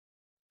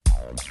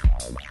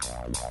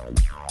You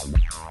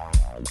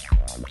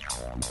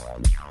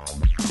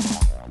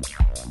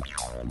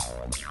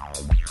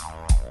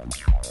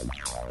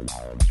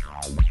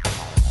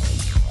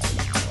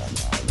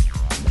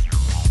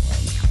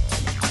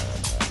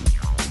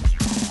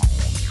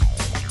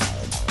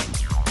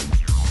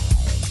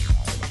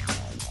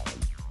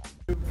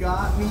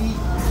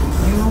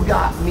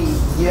got me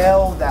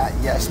yelled at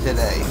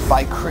yesterday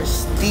by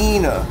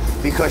Christina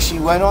because she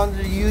went on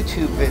the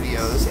YouTube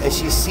videos and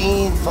she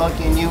seen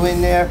fucking you in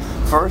there.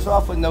 First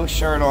off with no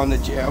shirt on the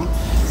gym.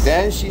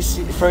 Then she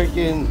see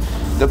freaking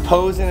the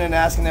posing and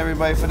asking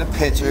everybody for the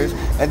pictures,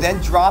 and then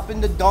dropping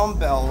the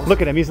dumbbells.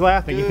 Look at him, he's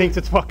laughing. Dude, he thinks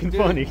it's fucking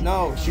funny.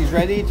 No, she's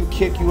ready to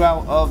kick you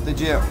out of the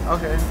gym.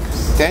 Okay.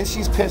 Then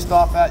she's pissed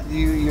off at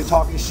you. You're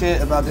talking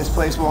shit about this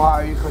place will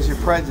hire you because you're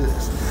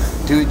prejudiced.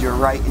 Dude, you're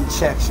writing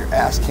checks. Your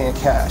ass can't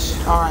cash.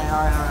 All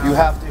right. You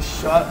have to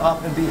shut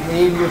up and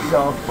behave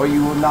yourself, or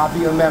you will not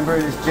be a member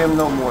of this gym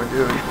no more,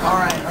 dude. All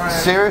right.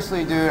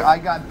 Seriously, dude, I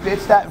got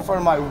bitched at in front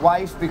of my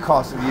wife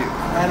because of you.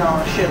 I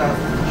know. Shut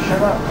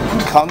up.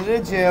 Come to the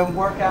gym.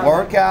 Work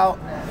out.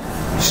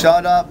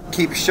 Shut up.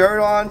 Keep your shirt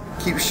on.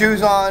 Keep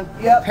shoes on.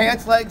 Yep.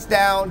 Pants legs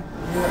down.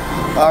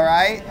 Yep. All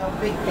right.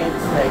 Big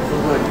pants legs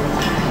are good.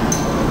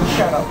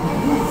 Shut up.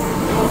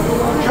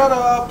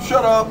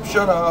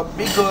 Shut up.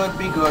 Be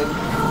good.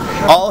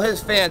 All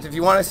his fans, if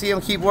you want to see him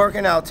keep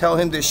working out, tell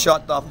him to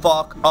shut the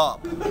fuck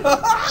up.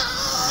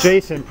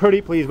 Jason,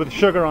 pretty please with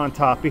sugar on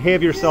top.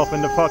 Behave yourself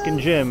in the fucking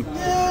gym.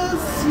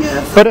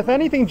 Yes. But if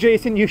anything,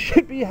 Jason, you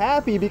should be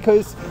happy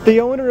because the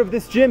owner of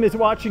this gym is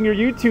watching your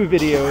YouTube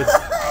videos.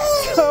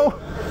 So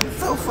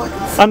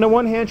fucking on the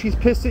one hand, she's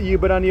pissed at you,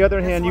 but on the other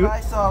hand, you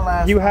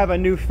have a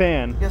new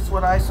fan. Guess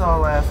what I saw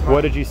last night?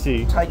 What did you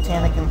see?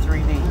 Titanic in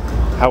 3D.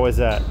 How was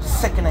that?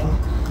 Sickening.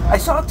 I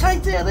saw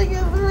Titanic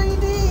in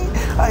 3D.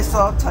 I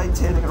saw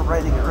Titanic. I'm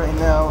writing it right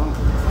now.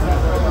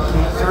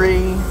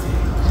 3D.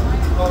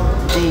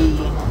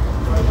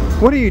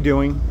 What are you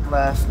doing?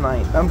 Last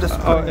night. I'm just.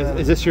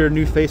 Is this your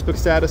new Facebook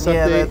status update?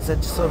 Yeah, that's it.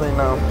 Just so they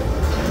know.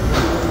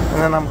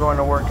 And then I'm going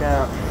to work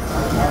out.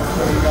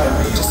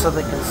 Just so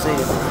they can see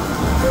it.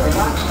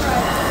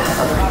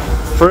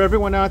 For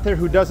everyone out there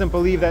who doesn't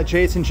believe that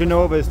Jason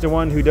Genova is the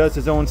one who does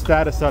his own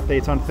status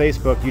updates on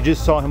Facebook, you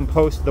just saw him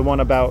post the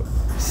one about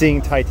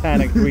seeing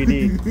Titanic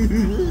 3D.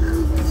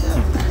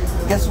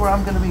 Guess where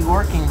I'm going to be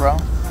working, bro?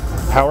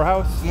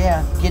 Powerhouse?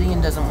 Yeah, Gideon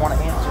doesn't want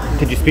to answer.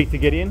 Did you speak to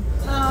Gideon?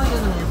 No, he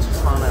doesn't answer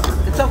his phone ever.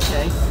 It's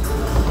okay.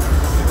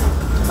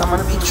 I'm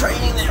going to be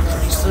training there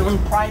pretty soon,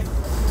 privately.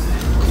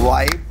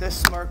 Wipe the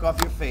smirk off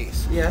your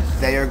face. Yes.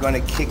 They are going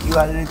to kick you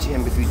out of the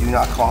gym if you do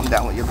not calm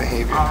down with your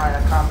behavior. All right,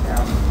 I calm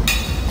down.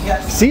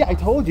 Yes. See, I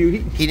told you.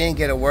 He didn't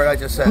get a word I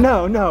just said.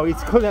 No,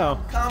 he's cool now.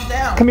 Calm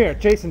down. Come here,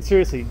 Jason,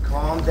 seriously.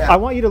 Calm down. I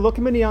want you to look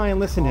him in the eye and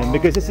listen to him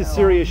because this is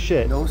serious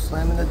shit. No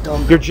slamming the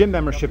dumbbell. Your gym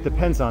membership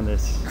depends on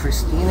this.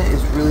 Christina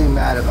is really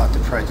mad about the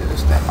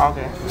prejudice thing.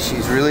 Okay.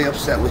 She's really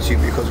upset with you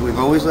because we've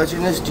always let you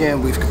in this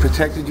gym. We've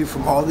protected you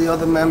from all the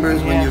other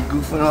members when you're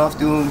goofing off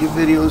doing your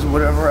videos or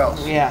whatever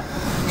else. Yeah.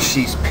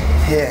 She's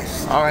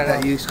pissed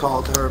that you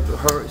called her.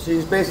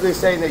 She's basically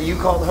saying that you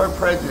called her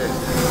president,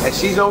 and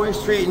she's always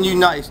treating you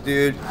nice,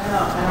 dude. I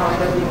know, it's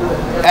gonna be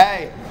good.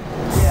 Hey,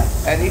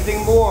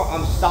 anything more,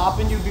 I'm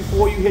stopping you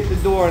before you hit the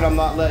door, and I'm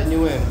not letting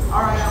you in.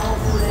 All right, I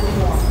won't do it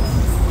anymore.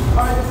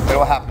 All right.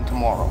 It'll happen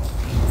tomorrow.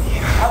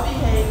 I'll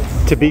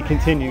behave. To be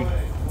continued.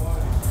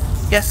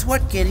 Guess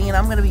what, Gideon?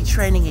 I'm gonna be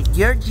training at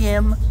your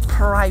gym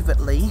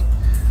privately,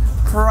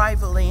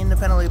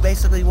 independently.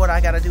 Basically, what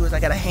I gotta do is I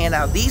gotta hand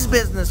out these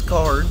business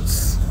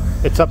cards.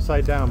 It's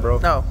upside down, bro.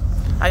 No,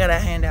 I gotta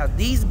hand out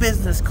these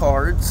business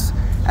cards,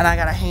 and I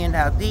gotta hand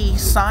out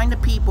these. Sign the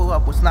people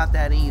up. Was not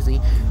that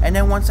easy. And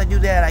then once I do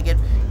that,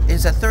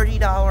 it's a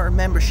 $30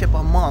 membership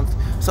a month.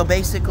 So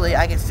basically,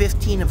 I get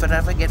 15 of it.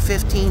 If I get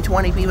 15,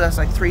 20 people, that's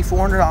like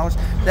 $300-400.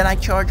 Then I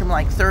charge them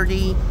like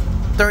 30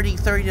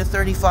 to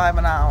 35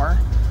 an hour.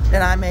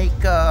 Then I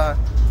make a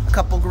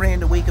couple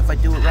grand a week if I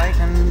do it right,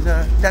 and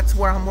that's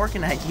where I'm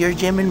working at, your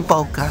gym in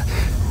Boca.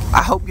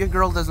 I hope your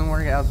girl doesn't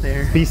work out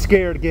there. Be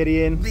scared,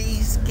 Gideon.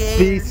 Be scared.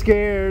 Be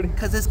scared.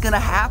 Because it's going to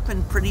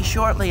happen pretty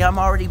shortly. I'm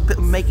already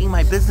making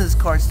my business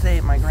cards today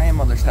at my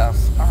grandmother's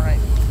house. All right.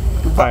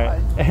 Goodbye. All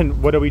right.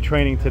 And what are we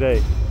training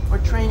today?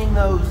 We're training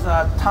those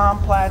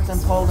Tom Platts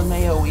and Paul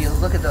DeMeo wheels.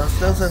 Look at those.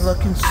 Those are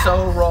looking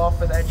so raw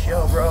for that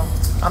show, bro.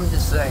 I'm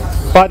just saying.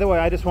 By the way,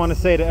 I just want to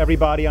say to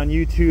everybody on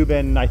YouTube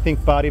and I think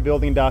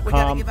bodybuilding.com. We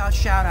got to give out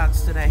shout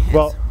outs today.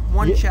 Well,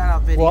 one shout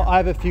out video. Well, I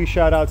have a few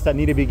shout outs that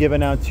need to be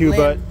given out too,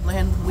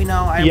 Lynn, we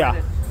know. I read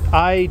it.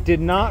 I did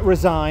not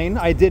resign.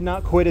 I did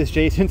not quit as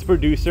Jason's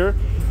producer.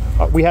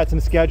 We had some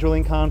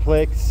scheduling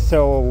conflicts,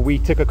 so we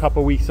took a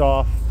couple weeks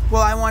off.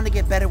 Well, I wanted to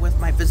get better with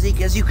my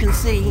physique, as you can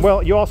see.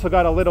 Well, you also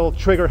got a little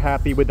trigger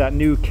happy with that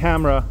new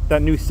camera,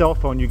 that new cell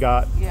phone you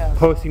got,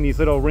 posting these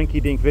little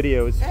rinky-dink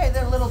videos. Hey,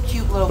 they're little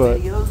cute little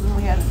videos, and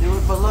we had to do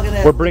it. But look at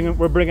that.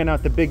 We're bringing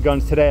out the big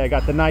guns today. I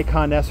got the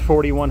Nikon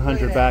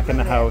S4100 back in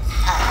the house.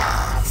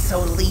 Ah,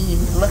 so lean.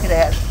 Look at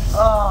that.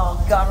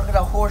 Oh God, look at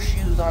the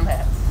horseshoes on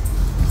that.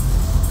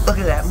 Look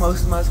at that,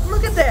 most musk.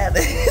 Look at that.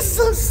 It's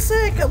so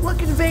sick. I'm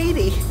looking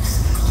veiny.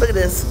 Look at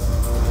this.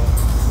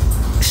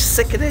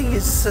 Sickening.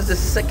 It's the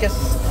sickest.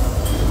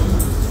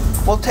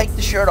 We'll take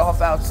the shirt off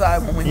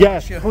outside when we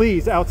Yes, wash it.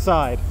 please,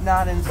 outside.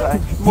 Not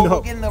inside. No.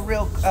 We'll get in the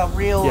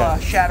real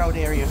shadowed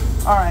area.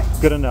 All right.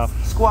 Good enough.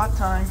 Squat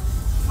time.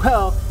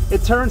 Well,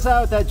 it turns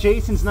out that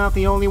Jason's not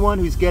the only one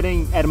who's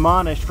getting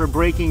admonished for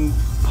breaking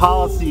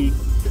policy.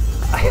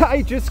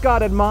 I just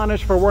got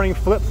admonished for wearing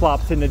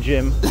flip-flops in the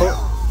gym.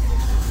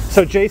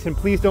 So Jason,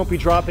 please don't be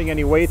dropping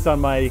any weights on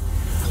my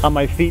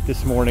feet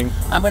this morning.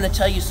 I'm going to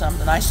tell you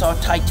something. I saw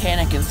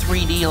Titanic in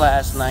 3D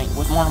last night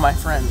with one of my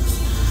friends.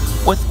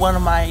 With one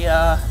of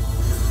my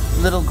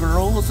little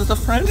girls. Was it a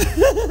friend?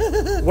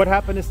 What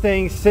happened to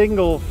staying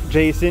single,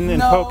 Jason,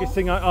 and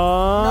focusing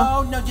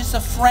on... No, just a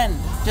friend.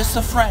 Just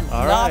a friend.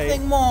 All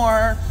Nothing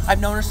more.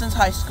 I've known her since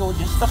high school.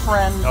 Just a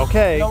friend.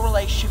 Okay. No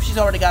relationship. She's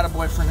already got a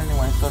boyfriend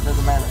anyway, so it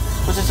doesn't matter.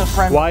 It was just a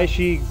friend. Why is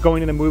she going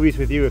to the movies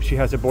with you if she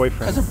has a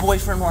boyfriend? Because her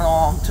boyfriend went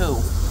along too.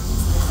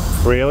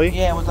 Really?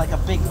 Yeah, it was like a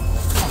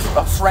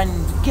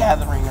friend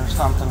gathering or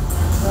something.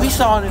 We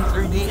saw it in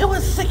 3D. It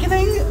was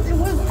sickening. It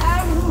was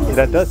absolutely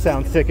That does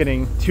sound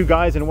sickening. 2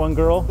 guys and 1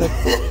 girl?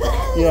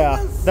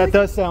 Yeah, that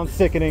does sound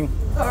sickening.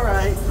 All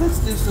right, let's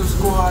do some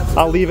squats.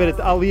 I'll leave it at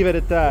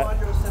that.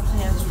 Quadriceps,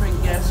 hamstring,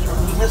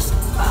 gastrocnemius.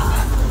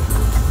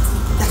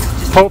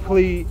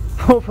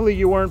 Hopefully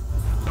you weren't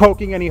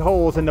poking any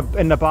holes in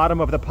the bottom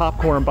of the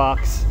popcorn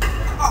box.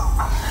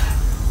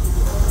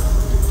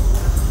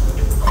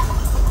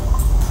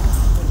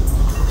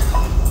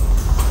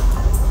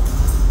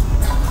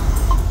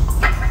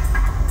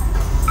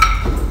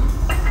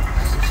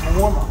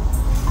 Warm up.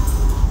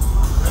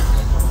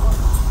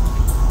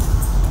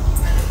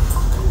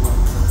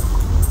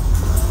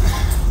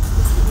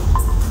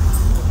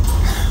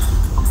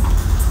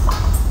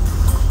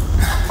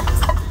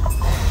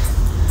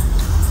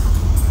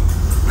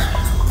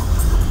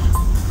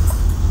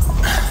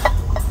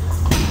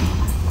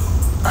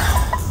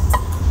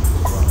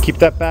 Keep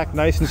that back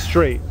nice and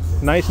straight.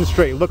 Nice and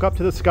straight. Look up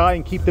to the sky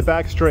and keep the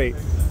back straight.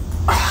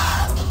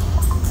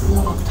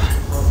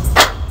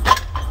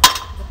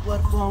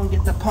 Blood flowing,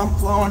 get the pump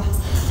flowing.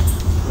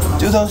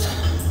 Do those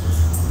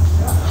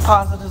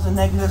positives and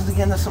negatives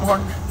again this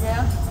morning.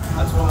 Yeah.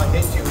 That's what I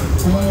hit you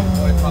with.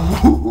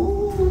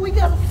 Ooh, we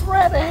got a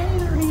thread of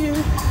hater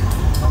here.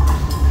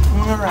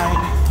 All right.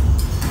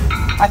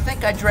 I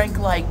think I drank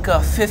like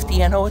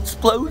 50 NO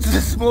Explodes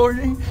this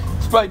morning.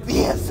 It's probably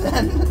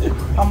BSN.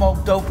 I'm all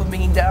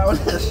dopamine down.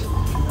 This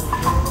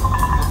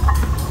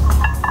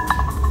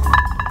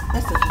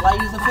is light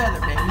as a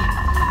feather, baby.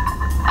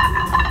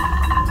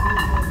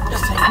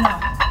 Just say no.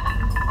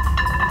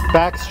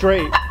 Back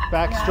straight.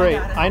 Back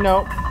straight. I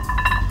know.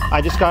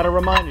 I just got to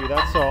remind you,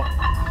 that's all.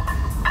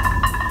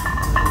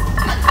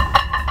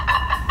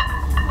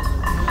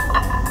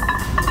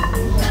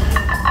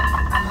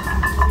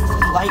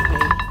 Light,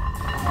 baby.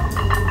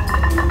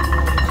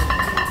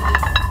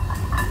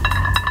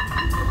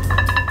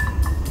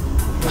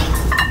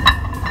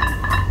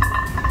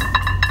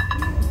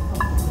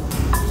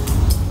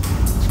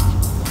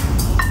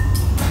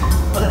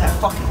 Look at that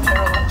fucking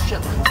parallel shit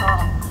with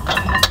Tom.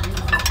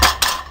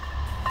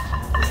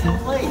 It's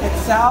late.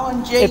 It's Sal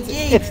and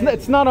JG.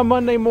 It's not a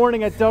Monday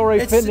morning at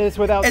Delray Fitness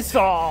without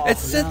Saul.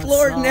 It's Sith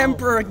Lord and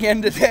Emperor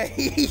again today.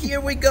 Here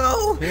we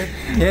go.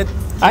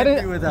 I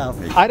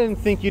didn't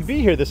think you'd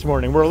be here this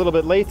morning. We're a little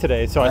bit late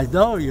today, so I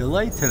know you're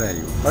late today.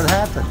 What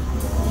happened?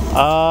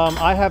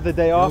 I have the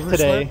day off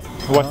today.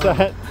 What's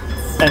that?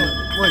 And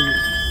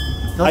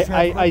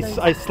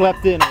I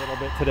slept in a little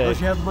bit today. Don't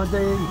you have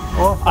Monday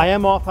off? I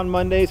am off on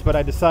Mondays, but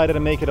I decided to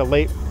make it a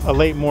late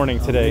morning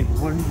today.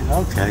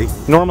 Okay.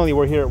 Normally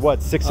we're here at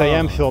what, 6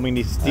 a.m. filming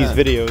these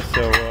videos,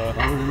 so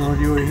I would have known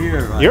you were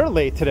here. Right? You're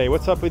late today.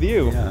 What's up with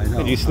you? Yeah, I know.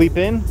 Did you sleep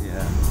in?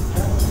 Yeah.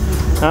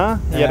 Huh?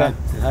 You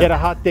had a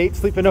hot date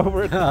sleeping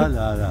over?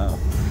 No.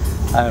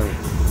 I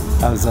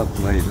was up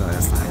late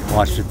last night.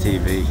 Watched the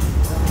TV.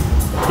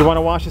 You want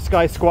to watch this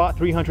guy squat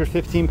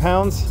 315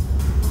 pounds?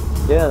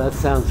 Yeah, that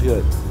sounds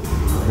good.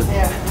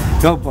 Yeah.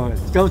 Go for it.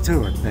 Go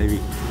to it, baby.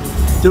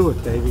 Do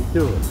it, baby.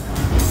 Do it.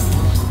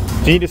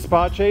 Do you need a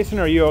spot, Jason,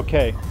 or are you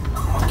okay?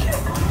 Okay.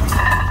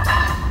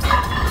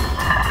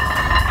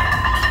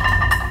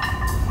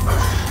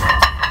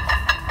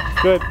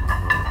 Good.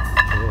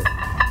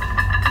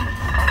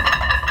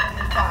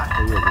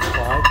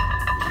 Five.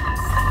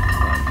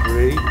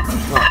 3.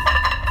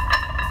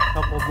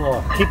 Couple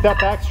more. Keep that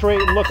back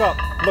straight and look up.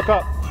 Look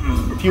up.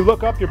 If you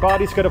look up, your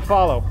body's going to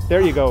follow.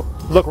 There you go.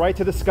 Look right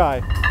to the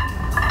sky.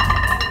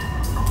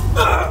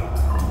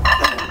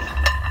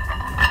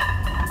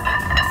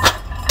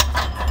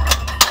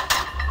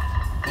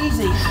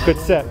 Easy. Good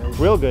set.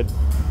 Real good.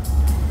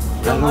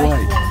 By the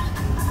way,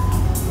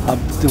 I'm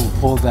doing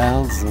pull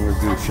downs. I'm going to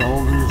do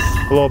shoulders.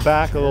 A little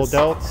back, a little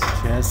delts.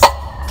 Chest.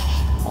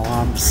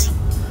 Arms.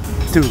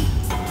 2.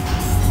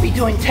 Be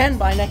doing 10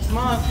 by next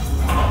month.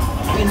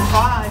 In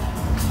 5.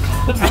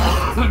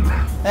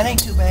 That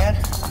ain't too bad.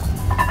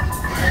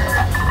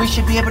 We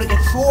should be able to get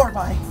 4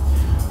 by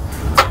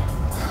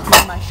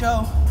my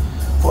show.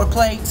 4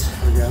 plates.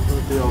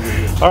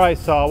 All right,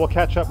 Saul, we'll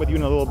catch up with you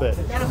in a little bit.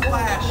 Got a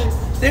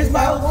flash. There's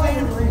my old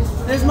fan.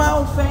 There's my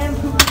old fan.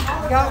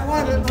 Got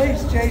one at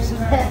least, Jason.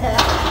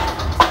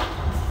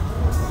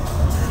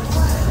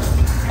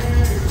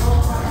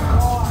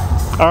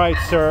 All right,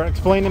 sir.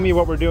 Explain to me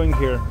what we're doing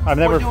here. I've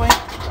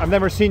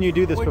never seen you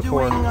do this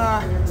before.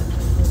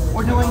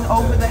 We're doing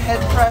over the head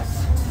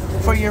press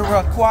for your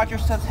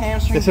quadriceps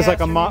hamstring. This is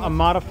like a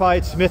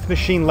modified Smith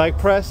machine leg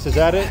press. Is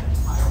that it?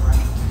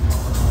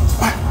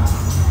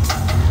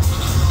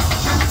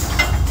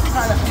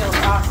 Kind of feels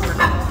awkward.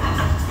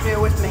 Bear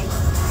with me.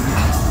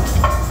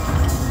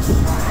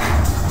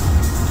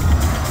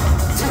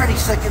 It's pretty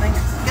sickening.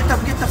 Get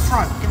the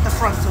front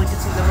so we can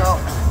see the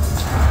development.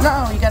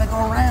 No, you gotta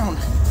go around.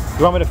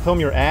 You want me to film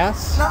your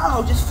ass?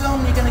 No, just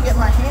film. You're gonna get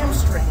my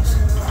hamstrings.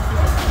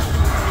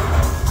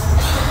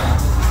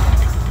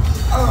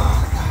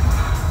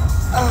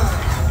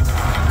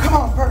 Come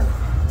on, Bert.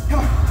 Come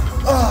on.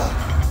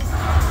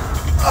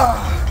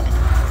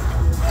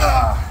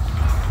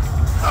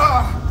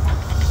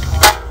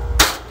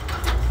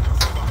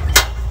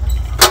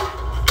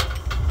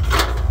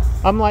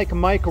 I'm like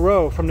Mike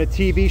Rowe from the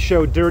TV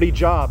show Dirty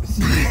Jobs.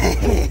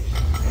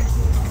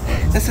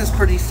 This is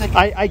pretty sick.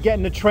 I get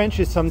in the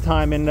trenches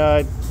sometime and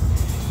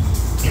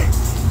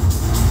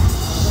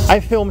I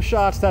film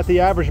shots that the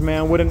average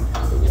man wouldn't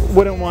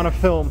want to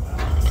film.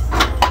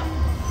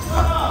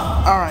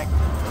 All right.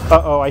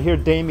 Uh-oh, I hear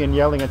Damien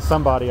yelling at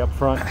somebody up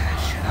front.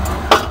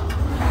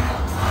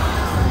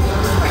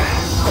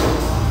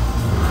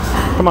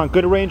 Come on,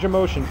 good range of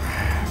motion.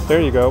 There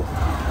you go.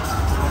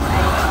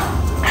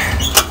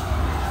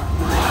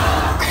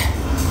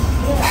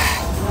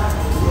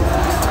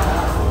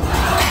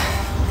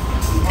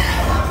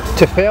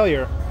 To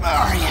failure.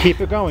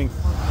 Keep it going.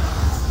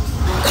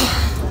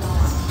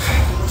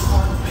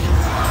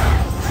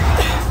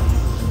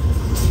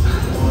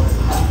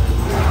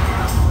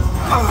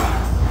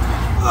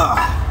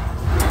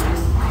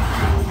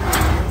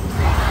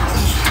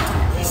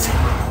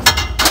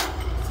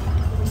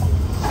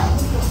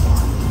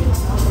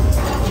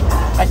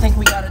 I think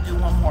we got to do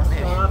one more,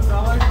 baby.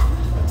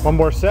 One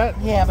more set?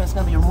 Yeah, but it's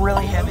going to be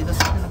really heavy. This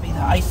is going to be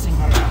the icing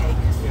on the cake.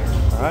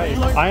 All right.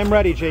 I am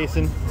ready,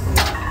 Jason.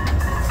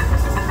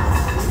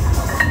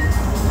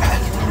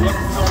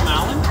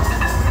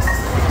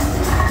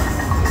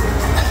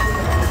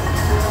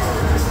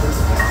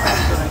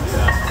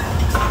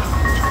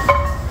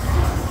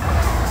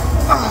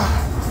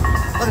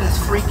 Look at this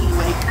freaky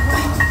weight.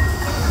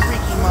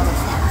 Freaky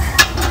motherfucker.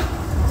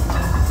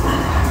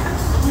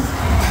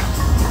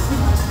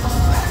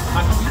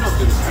 How come you don't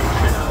do this kind of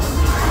shit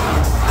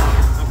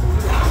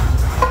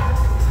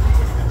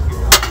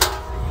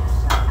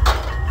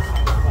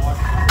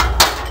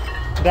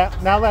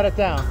out? Now let it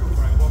down.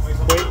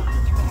 Wait.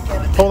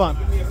 Hold on.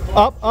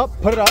 Up,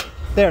 put it up.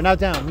 There, now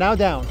down, now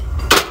down.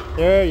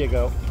 There you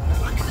go.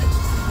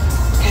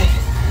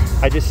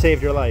 I just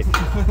saved your life.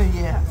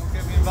 Yeah.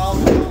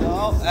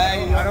 No,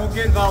 hey, I don't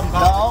get involved in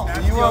politics.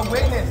 No, you were a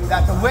witness.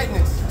 That's a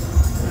witness.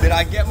 Did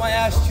I get my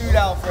ass chewed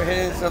out for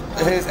his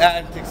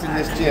antics in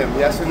this gym?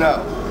 Yes or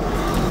no?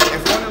 In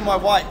front of my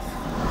wife.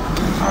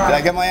 Did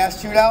I get my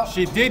ass chewed out?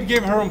 She did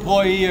give her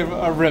employee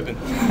a ribbon.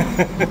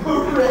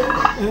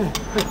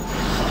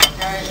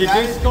 She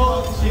did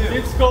scold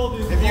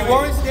his If you employee.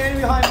 weren't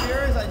standing behind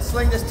mirrors, I'd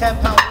sling this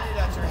 10-pound weight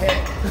at your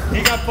head.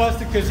 He got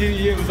busted because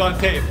it was on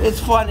tape. It's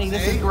funny.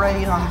 This is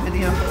great on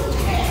video.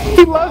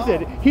 He loves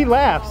it. He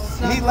laughs.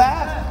 He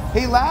laughs.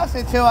 He laughs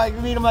until I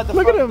meet him at the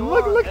Look front at him.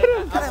 door. Look at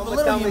him. Have a Someone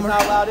little tell me he's humor.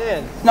 not allowed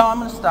in. No, I'm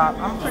going to stop.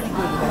 I'm pretty good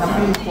with it.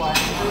 I'm really quiet.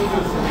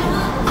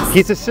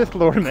 He's a Sith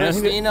Lord, man.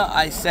 Christina,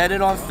 I said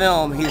it on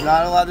film. He's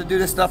not allowed to do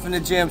this stuff in the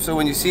gym. So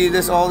when you see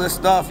all this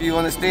stuff, you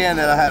understand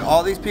that I had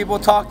all these people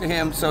talk to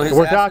him. So his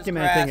We're ass is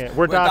documenting grass. it.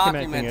 We're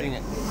documenting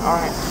it. All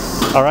right.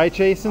 All right,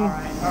 Jason? All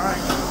right.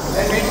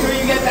 And make sure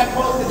you get that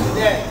posted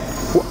today.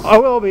 I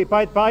will be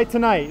by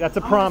tonight. That's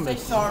a I'm promise. gonna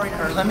say sorry to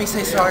her. Let me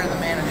say sorry to the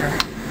manager.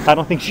 I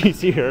don't think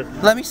she's here.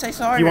 Let me say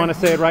sorry. You to want to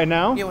say it right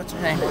now? Yeah, what's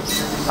her name?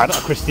 I don't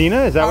know.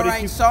 Christina? Is that All what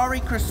right, he's? sorry,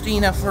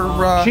 Christina,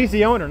 for She's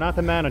the owner, not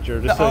the manager.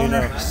 Just the so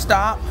owner. you know.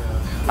 Stop.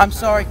 I'm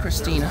sorry,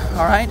 Christina.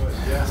 All right.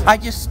 I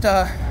just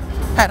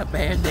had a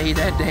bad day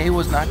that day. It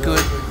was not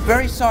good.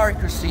 Very sorry,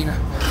 Christina.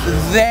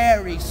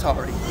 Very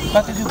sorry.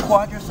 About to do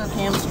quadricep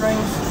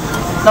hamstrings.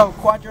 No,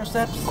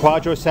 quadriceps.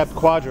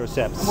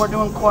 Quadriceps. We're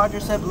doing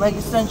quadricep leg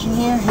extension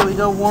here. Here we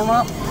go, warm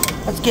up.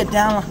 Let's get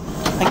down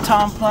like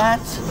Tom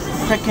Platz,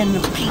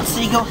 frickin' Pete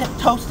Siegel hip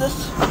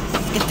toasters.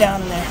 Let's get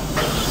down in there.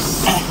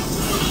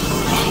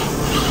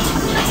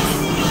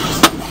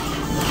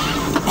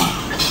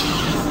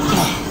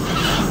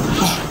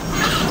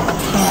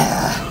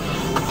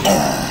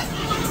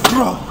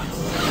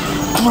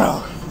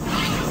 Bro.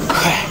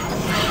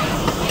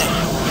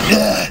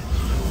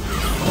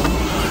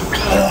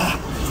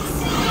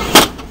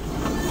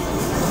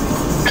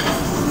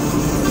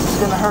 It's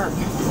gonna hurt.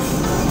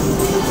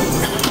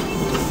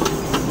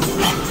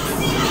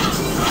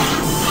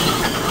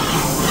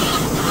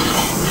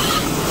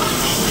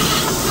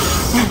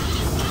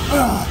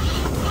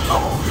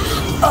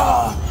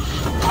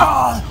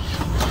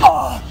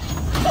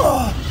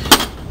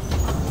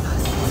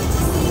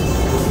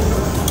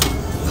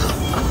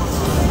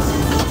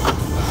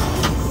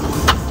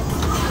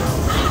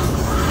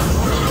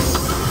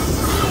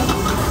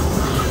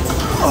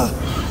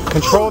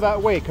 Control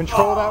that weight,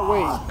 control that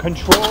weight,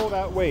 control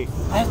that weight.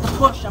 I have to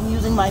push. I'm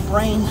using my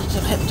brain to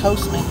hip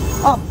toast me.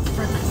 Oh,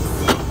 frick.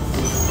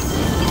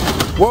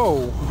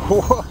 Whoa,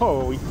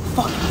 whoa.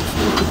 Fuck.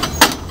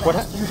 What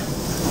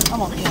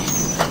I'm okay.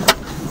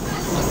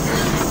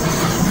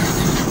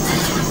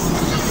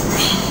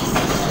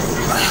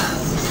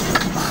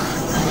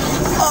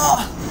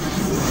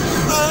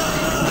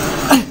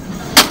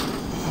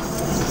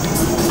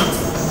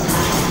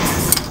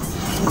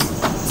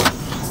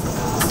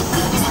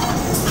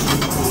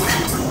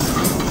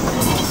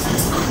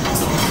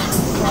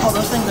 Oh,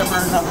 those things are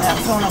burning up now.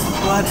 Filling up with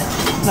blood.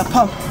 The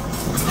pump.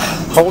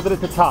 Hold it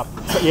at the top.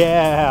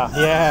 Yeah,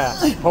 yeah.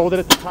 Hold it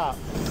at the top.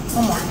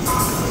 One more.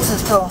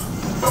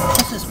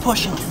 This is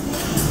pushing.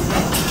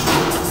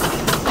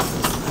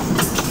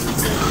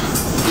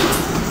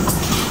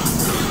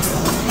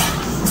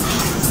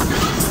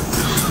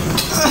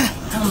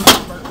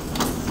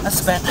 That's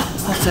spent.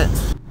 That's it.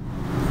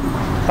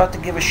 About to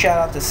give a shout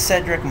out to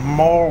Cedric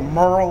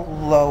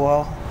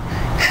Merlo.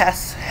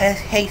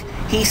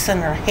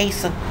 Hasten,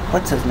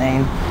 what's his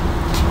name?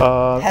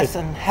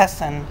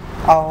 Hessen,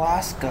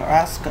 Oscar,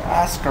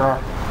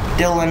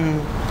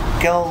 Dylan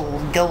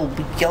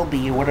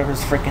Gelby, or whatever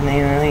his freaking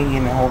name is, he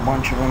gave me a whole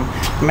bunch of them.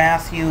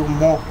 Matthew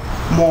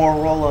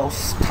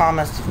Morolos,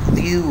 Thomas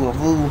View,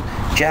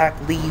 Jack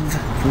Leave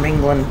from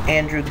England,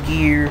 Andrew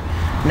Gear,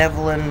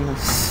 Nevelyn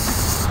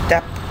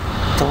Stepton,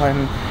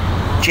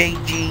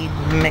 J.G.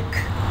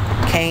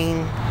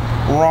 McCain,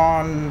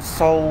 Ron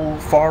Sol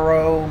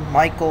Faro,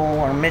 Michael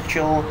or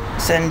Mitchell,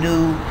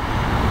 Sendu,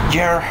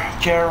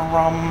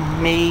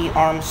 Jeremy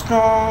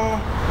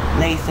Armstrong,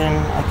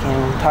 Nathan,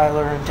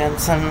 Tyler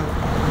Jensen,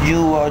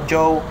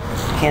 Joe,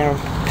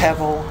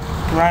 Pevel.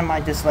 Rhyme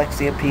my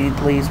dyslexia,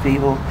 please,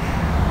 people.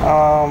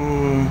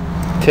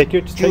 Take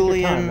your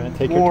Julian time, man.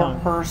 Take your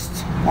time.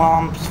 Warhurst. Well,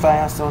 I'm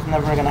fast, so it's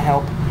never gonna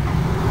help.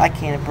 I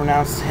can't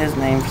pronounce his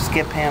name.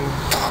 Skip him.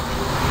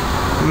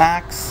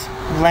 Max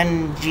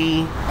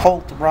Lengy,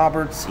 Holt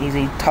Roberts,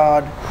 easy.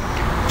 Todd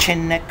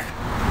Chinnick,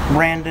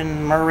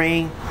 Brandon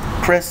Murray,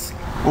 Chris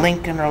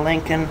Lincoln,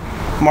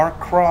 Mark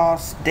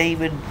Cross,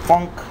 David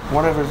Funk,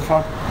 whatever the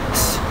fuck,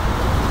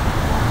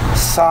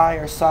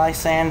 Cy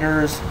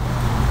Sanders,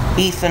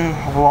 Ethan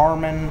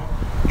Rorman,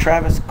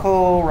 Travis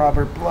Cole,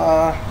 Robert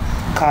Blah,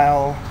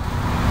 Kyle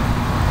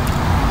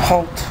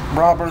Holt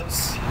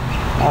Roberts.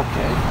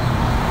 Okay,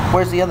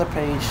 where's the other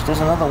page? There's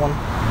another one.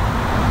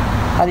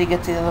 How do you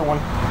get to the other one?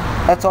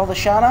 That's all the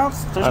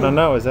shout-outs? I don't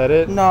know. Is that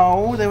it?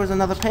 No, there was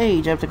another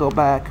page. I have to go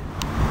back.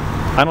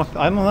 I don't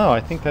know. I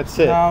think that's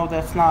it. No,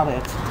 that's not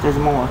it. There's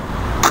more.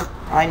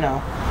 I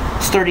know.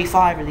 It's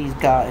 35 of these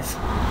guys.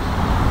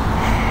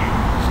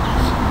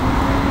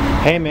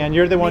 Hey man,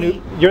 you're the one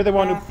who You're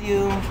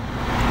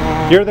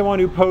the one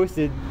who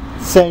posted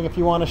saying if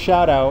you want a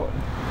shout out.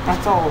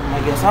 That's all of them,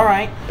 I guess. All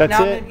right. That's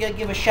now it. I'm gonna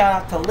give a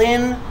shout out to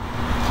Lynn,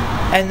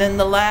 and then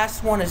the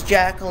last one is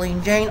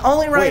Jacqueline Jane.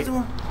 Only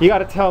reason. You got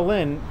to tell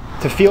Lynn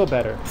to feel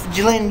better.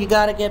 Lynn, you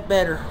gotta get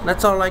better.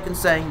 That's all I can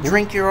say.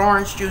 Drink your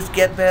orange juice,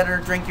 get better.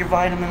 Drink your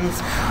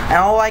vitamins. And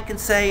all I can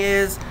say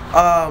is,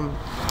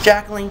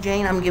 Jacqueline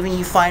Jane, I'm giving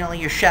you finally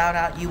your shout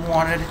out you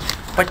wanted.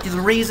 But the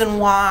reason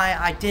why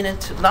I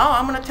didn't, no,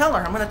 I'm going to tell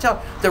her.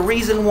 The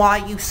reason why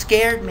you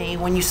scared me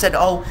when you said,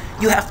 oh,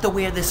 you have to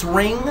wear this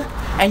ring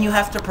and you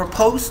have to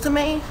propose to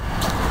me.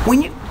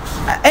 When you,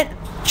 and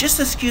just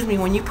excuse me,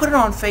 when you put it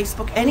on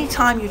Facebook,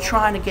 anytime you're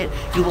trying to get,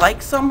 you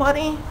like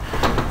somebody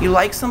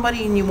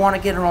and you want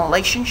to get in a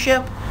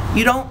relationship,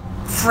 you don't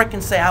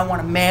frickin' say, I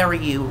want to marry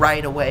you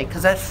right away,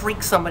 because that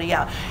freaks somebody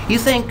out. You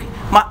think,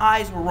 my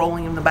eyes were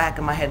rolling in the back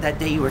of my head that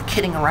day you were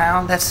kidding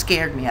around. That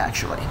scared me,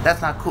 actually.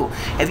 That's not cool.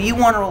 If you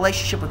want a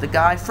relationship with a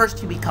guy,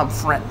 first you become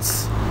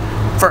friends.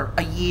 For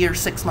a year,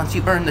 6 months,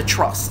 you earn the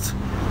trust.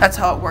 That's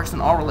how it works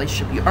in all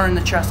relationships. You earn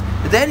the trust.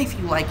 Then if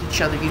you like each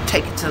other, you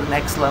take it to the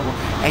next level.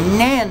 And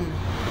then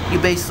you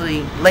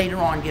basically, later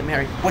on, get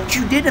married. What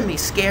you did to me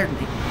scared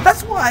me.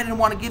 That's why I didn't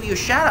want to give you a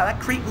shout out. That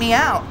creeped me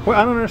out. Well,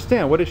 I don't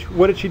understand. What did she do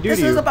to you? This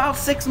is about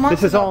 6 months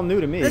ago. This is all new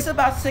to me. This is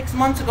about 6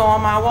 months ago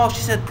on my wall.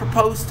 She said,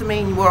 propose to me,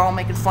 and we were all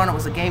making fun. It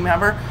was a gay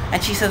member.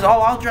 And she says,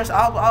 oh,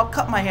 I'll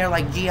cut my hair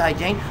like G.I.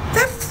 Jane.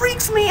 That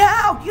freaks me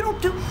out. You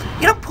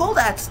don't pull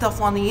that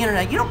stuff on the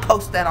internet. You don't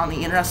post that on the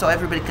internet so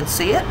everybody can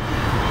see it.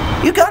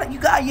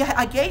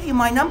 I gave you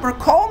my number.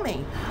 Call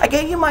me. I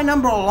gave you my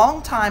number a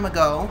long time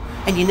ago,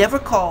 and you never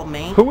called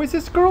me. Who is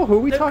this girl? Who are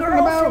we talking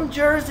about? The girl from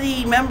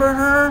Jersey. Remember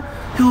her?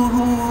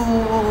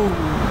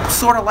 Who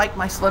sort of like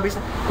my celebrities?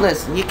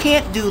 Listen, you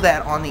can't do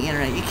that on the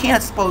internet. You can't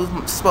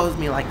expose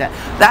me like that.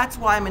 That's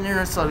why I'm an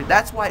internet celebrity.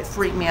 That's why it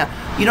freaked me out.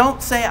 You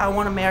don't say I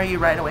want to marry you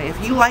right away. If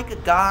you like a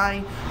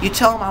guy, you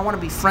tell him I want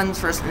to be friends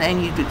first, and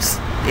then you do.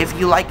 If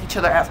you like each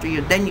other after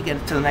you, then you get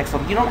it to the next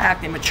level. You don't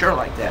act immature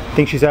like that. I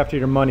think she's after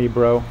your money,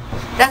 bro.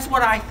 That's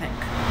what I think.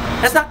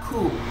 That's not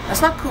cool.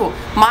 That's not cool.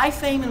 My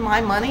fame and my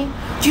money,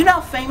 do you know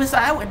how famous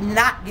I would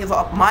not give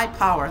up my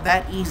power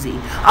that easy?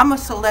 I'm a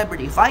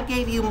celebrity. If I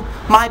gave you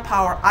my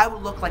power, I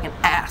would look like an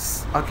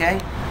ass, okay?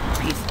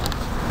 Peace.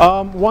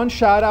 One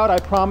shout out, I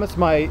promised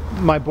my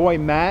boy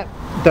Matt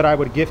that I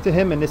would give to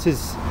him, and this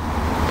is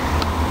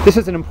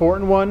an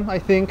important one, I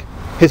think.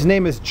 His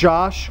name is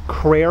Josh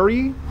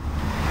Crary.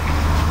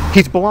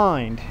 He's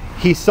blind.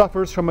 He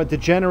suffers from a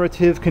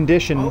degenerative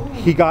condition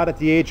he got at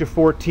the age of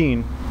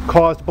 14,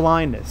 caused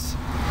blindness.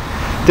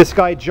 This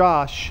guy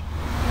Josh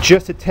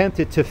just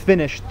attempted to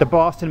finish the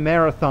Boston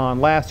Marathon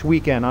last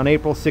weekend on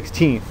April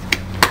 16th.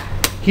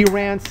 He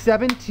ran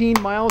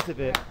 17 miles of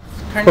it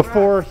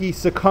before he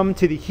succumbed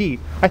to the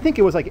heat. I think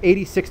it was like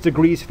 86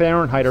 degrees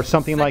Fahrenheit or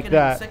something like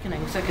that.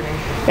 Sickening.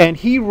 And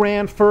he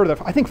ran further.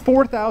 I think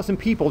 4,000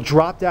 people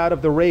dropped out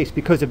of the race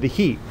because of the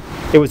heat.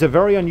 It was a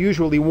very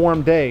unusually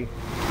warm day.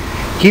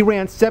 He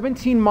ran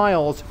 17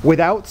 miles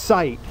without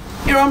sight.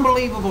 You're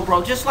unbelievable,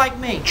 bro. Just like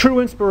me. True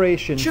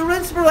inspiration. True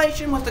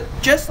inspiration with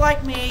just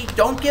like me.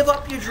 Don't give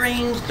up your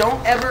dreams.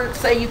 Don't ever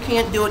say you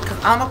can't do it,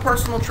 because I'm a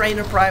personal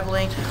trainer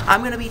privately. I'm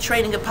going to be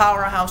training at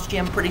Powerhouse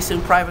Gym pretty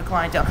soon, private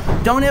clientele.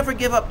 Don't ever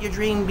give up your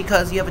dream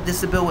because you have a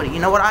disability. You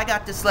know what? I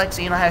got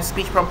dyslexia and I have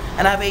speech problem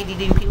and I have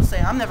ADD, and people say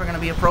I'm never going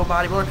to be a pro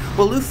bodybuilder.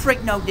 Well, Lou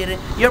Frigno did it.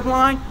 You're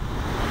blind.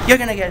 You're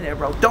gonna get there,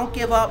 bro. Don't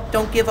give up.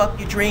 Don't give up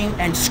your dream,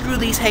 and screw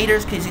these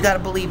haters, because you gotta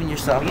believe in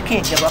yourself. You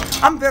can't give up.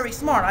 I'm very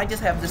smart. I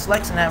just have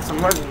dyslexia and have some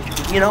learning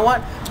issues. You know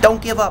what?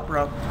 Don't give up,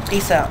 bro.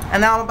 Peace out.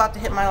 And now I'm about to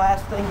hit my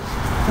last thing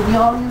to the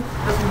audience.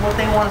 This is what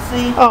they want to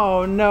see.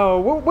 Oh no!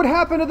 What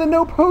happened to the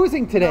no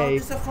posing today? No,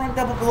 this is a front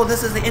double pull.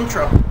 This is the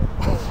intro.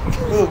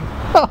 Ooh.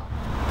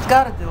 Just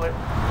gotta do it.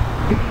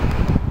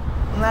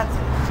 And that's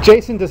it.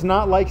 Jason does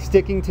not like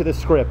sticking to the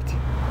script.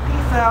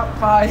 Peace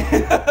out. Bye.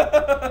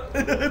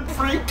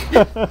 Freak.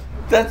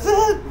 That's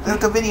it.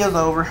 The video's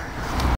over.